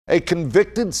A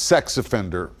convicted sex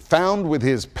offender found with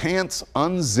his pants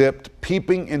unzipped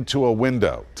peeping into a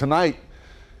window. Tonight,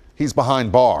 he's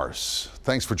behind bars.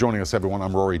 Thanks for joining us, everyone.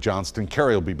 I'm Rory Johnston.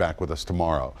 Carrie will be back with us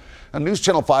tomorrow. And News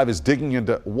Channel 5 is digging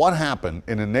into what happened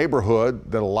in a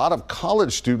neighborhood that a lot of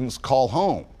college students call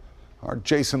home. Our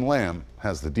Jason Lamb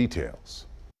has the details.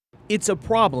 It's a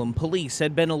problem police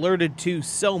had been alerted to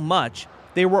so much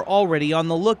they were already on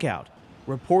the lookout.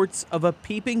 Reports of a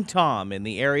peeping Tom in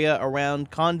the area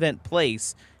around Convent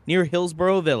Place near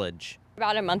Hillsborough Village.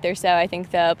 About a month or so, I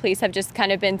think the police have just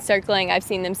kind of been circling. I've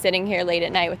seen them sitting here late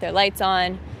at night with their lights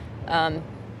on,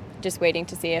 just waiting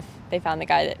to see if they found the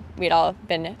guy that we'd all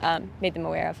been made them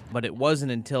aware of. But it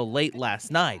wasn't until late last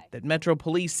night that Metro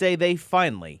Police say they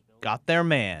finally got their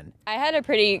man. I had a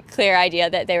pretty clear idea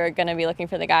that they were going to be looking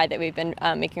for the guy that we've been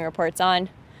making reports on,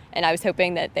 and I was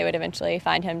hoping that they would eventually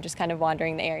find him just kind of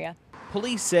wandering the area.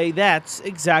 Police say that's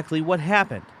exactly what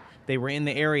happened. They were in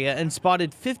the area and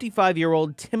spotted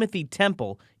 55-year-old Timothy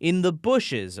Temple in the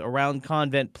bushes around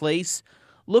Convent Place,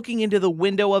 looking into the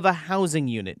window of a housing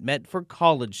unit meant for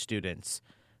college students.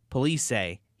 Police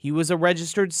say he was a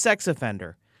registered sex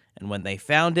offender, and when they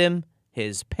found him,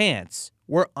 his pants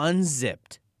were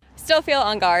unzipped. Still feel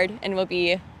on guard and will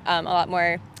be a lot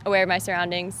more aware of my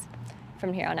surroundings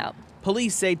from here on out.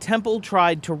 Police say Temple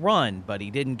tried to run, but he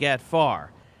didn't get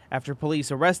far. After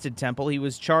police arrested Temple, he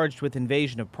was charged with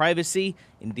invasion of privacy,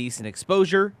 indecent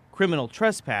exposure, criminal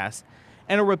trespass,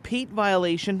 and a repeat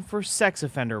violation for sex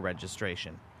offender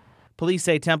registration. Police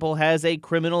say Temple has a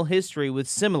criminal history with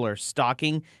similar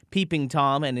stalking, peeping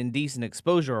Tom, and indecent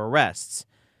exposure arrests.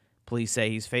 Police say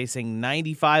he's facing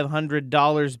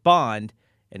 $9,500 bond,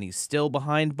 and he's still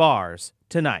behind bars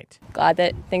tonight. Glad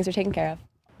that things are taken care of.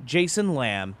 Jason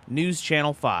Lamb, News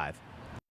Channel 5.